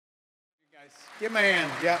Give him a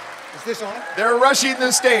hand. Yeah. Is this on? They're rushing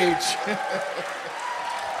the stage.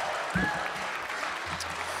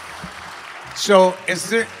 So as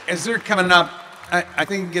they're coming up, I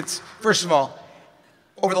think it's, first of all,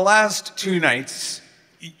 over the last 2 nights,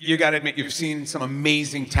 you got to admit you've seen some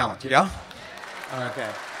amazing talent, yeah? Okay.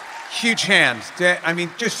 Huge hands. I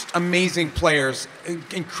mean, just amazing players,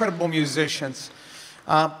 incredible musicians.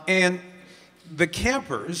 And the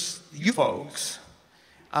campers, you folks,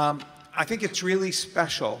 I think it's really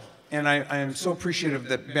special, and I am so appreciative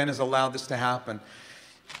that Ben has allowed this to happen.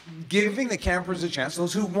 Giving the campers a chance,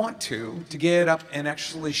 those who want to get up and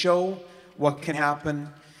actually show what can happen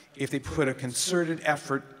if they put a concerted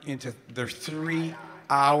effort into their 3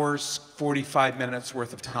 hours, 45 minutes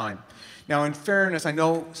worth of time. Now, in fairness, I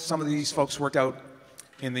know some of these folks worked out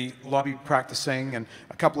in the lobby practicing, and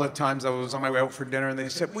a couple of times I was on my way out for dinner, and they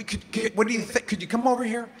said, what do you think? Could you come over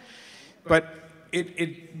here? But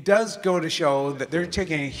it does go to show that they're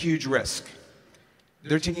taking a huge risk.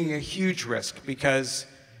 They're taking a huge risk because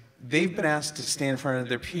they've been asked to stand in front of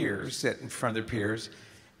their peers, sit in front of their peers,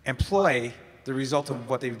 and play the result of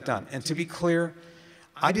what they've done. And to be clear,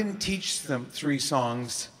 I didn't teach them 3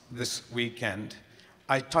 songs this weekend.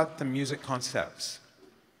 I taught them music concepts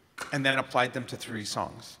and then applied them to 3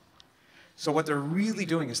 songs. So what they're really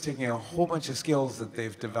doing is taking a whole bunch of skills that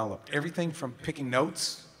they've developed. Everything from picking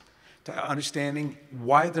notes to understanding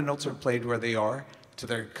why the notes are played where they are, to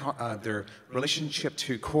their relationship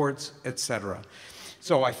to chords, etc.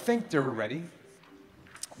 So I think they're ready.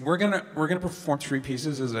 We're gonna perform 3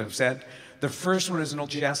 pieces, as I've said. The first one is an old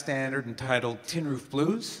jazz standard entitled Tin Roof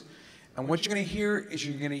Blues. And what you're gonna hear is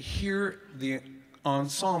you're gonna hear the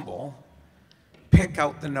ensemble pick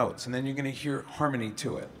out the notes, and then you're gonna hear harmony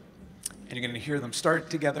to it. And you're gonna hear them start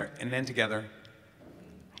together and end together.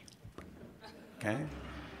 Okay?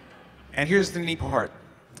 And here's the neat part.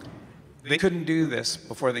 They couldn't do this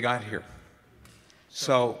before they got here.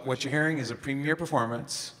 So what you're hearing is a premiere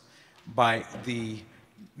performance by the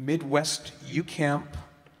Midwest Uke Camp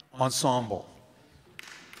Ensemble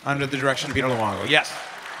under the direction of Peter Luongo. Yes.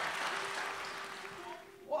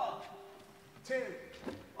 1, 2,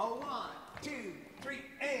 1, 2, 3,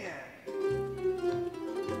 and.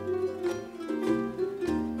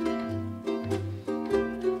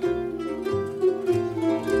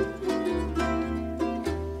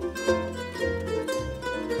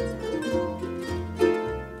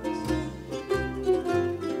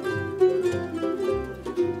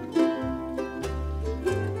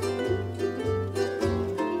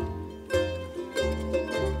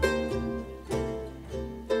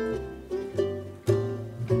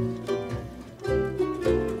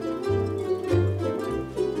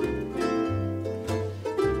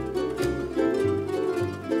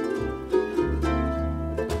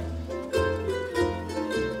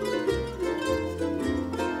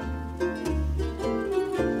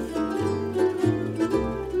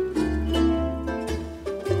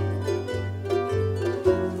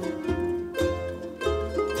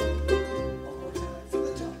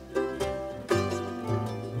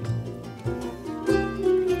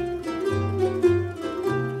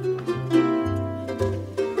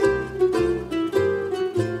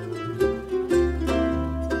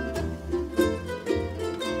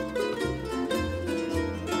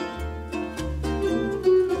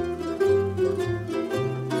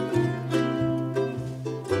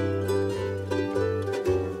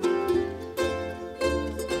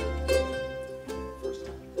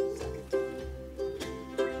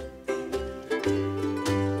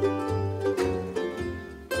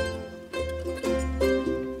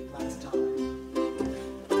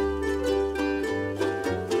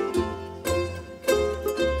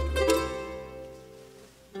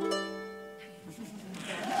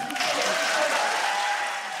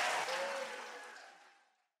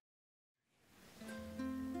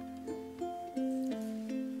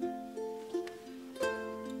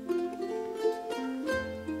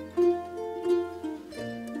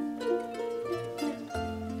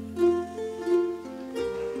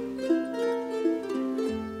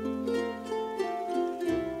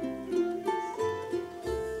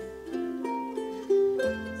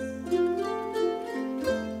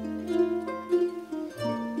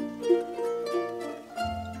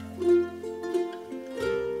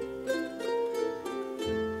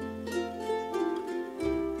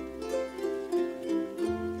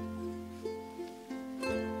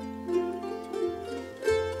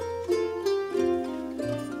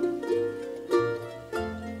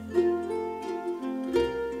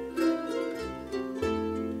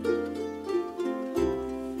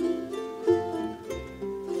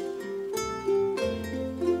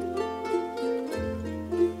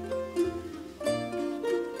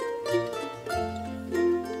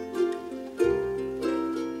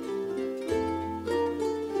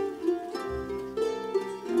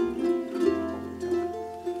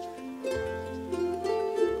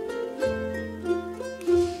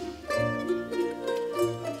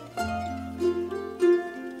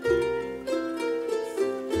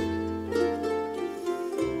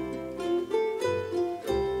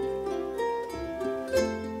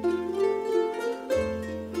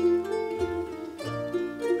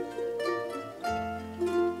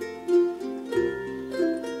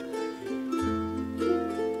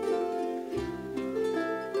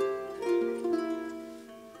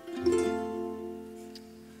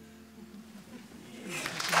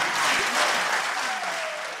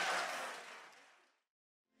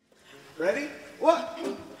 Ready?